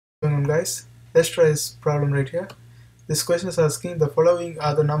afternoon, guys. Let's try this problem right here. This question is asking the following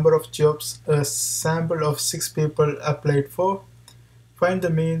are the number of jobs a sample of 6 people applied for. Find the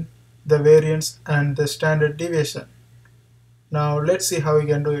mean, the variance, and the standard deviation. Now let's see how we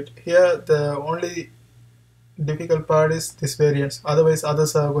can do it. Here the only difficult part is this variance, otherwise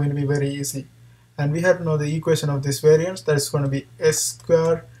others are going to be very easy. And we have to know the equation of this variance, that is going to be s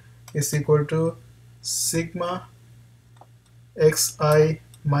square is equal to sigma xi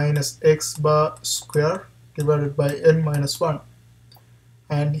minus x bar square divided by n minus 1.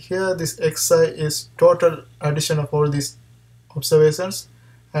 And here this xi is total addition of all these observations,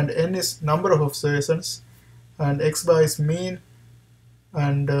 and n is number of observations, and x bar is mean,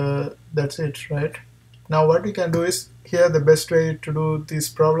 and that's it, right? Now what we can do is, here the best way to do this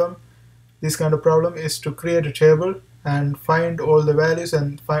kind of problem is to create a table and find all the values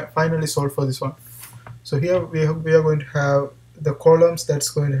and finally solve for this one. So here we are going to have the columns that's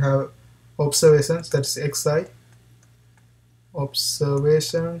going to have observations, that's xi,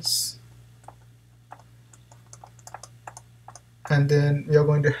 observations, and then we are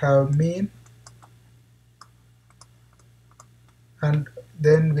going to have mean, and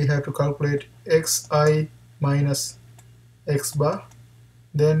then we have to calculate xi minus x bar,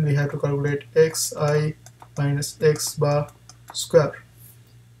 then we have to calculate xi minus x bar square.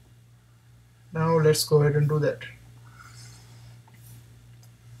 Now let's go ahead and do that.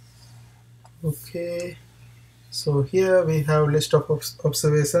 Okay, so here we have list of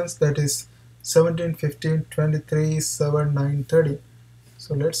observations, that is 17, 15, 23, 7, 9, 30.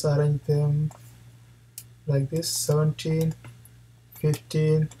 So let's arrange them like this: 17,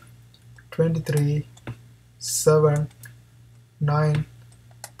 15, 23, 7, 9,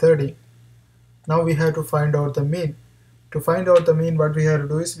 30. Now we have to find out the mean. To find out the mean, what we have to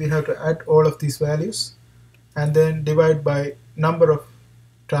do is we have to add all of these values and then divide by number of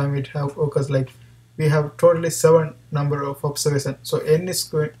time it have occurs. Like we have totally 7 number of observations, so n is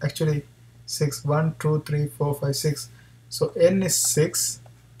going actually 6, 1, 2, 3, 4, 5, 6. So n is 6,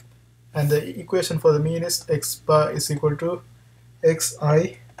 and the equation for the mean is x bar is equal to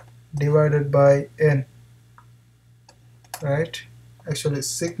xi divided by n, right? Actually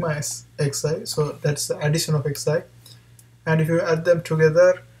sigma is xi, so that's the addition of xi, and if you add them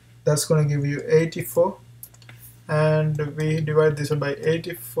together, that's going to give you 84, and we divide this one by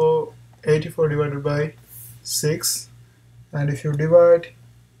 84 divided by 6, and if you divide,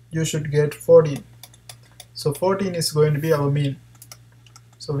 you should get 14. So 14 is going to be our mean,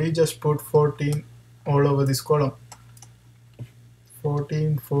 so we just put 14 all over this column.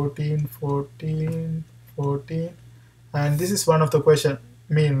 14, 14, 14, 14, and this is one of the question,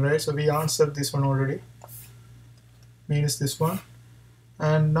 mean, right? So we answered this one already. Mean is this one,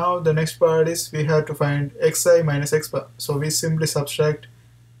 and now the next part is we have to find xi minus x bar. So we simply subtract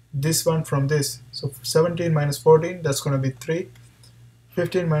this one from this. So 17 minus 14, that's going to be 3.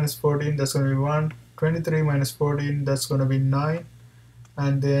 15 minus 14, that's going to be 1. 23 minus 14, that's going to be 9.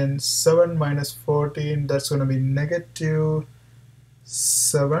 And then 7 minus 14, that's going to be negative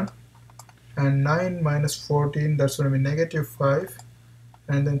 7. And 9 minus 14, that's going to be negative 5.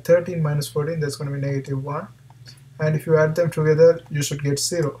 And then 13 minus 14, that's going to be negative 1. And if you add them together, you should get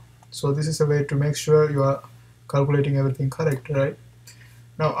 0. So this is a way to make sure you are calculating everything correct, right?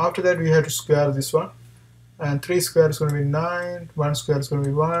 Now after that, we have to square this one, and 3 square is going to be 9, 1 square is going to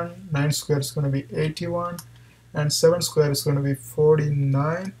be 1, 9 square is going to be 81, and 7 square is going to be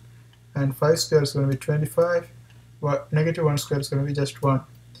 49, and 5 square is going to be 25, negative 1 square is going to be just 1.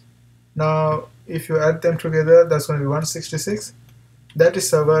 Now if you add them together, that's going to be 166. That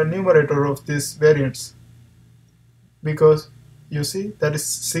is our numerator of this variance, because you see that is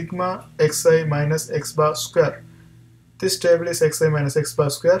sigma xi minus x bar square. This table is xi minus x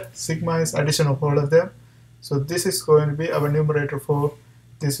bar square, sigma is addition of all of them, so this is going to be our numerator for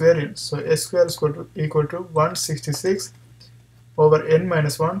this variance. So s square is equal to 166 over n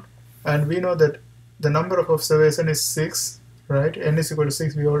minus 1, and we know that the number of observation is 6, right? N is equal to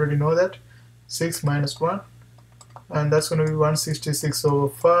 6, we already know that. 6 minus 1, and that's going to be 166 over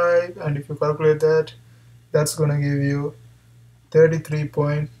 5, and if you calculate that, that's going to give you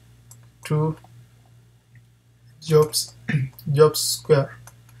 33.2 jobs square.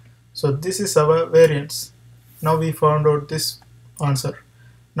 So this is our variance. Now we found out this answer.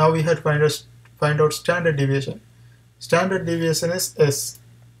 Now we have to find out standard deviation. Standard deviation is s,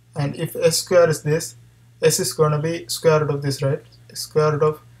 and if s square is this, s is going to be square root of this, right? Square root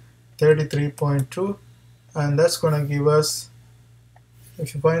of 33.2, and that's going to give us,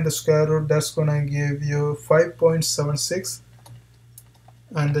 if you find the square root, that's going to give you 5.76,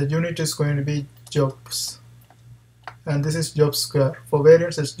 and the unit is going to be jobs. and this is job square. For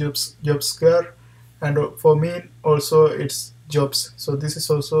variance it's job square, and for mean also it's jobs. So this is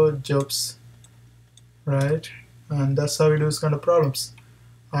also jobs, right? And that's how we do this kind of problems.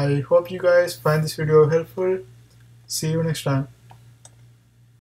 I hope you guys find this video helpful. See you next time.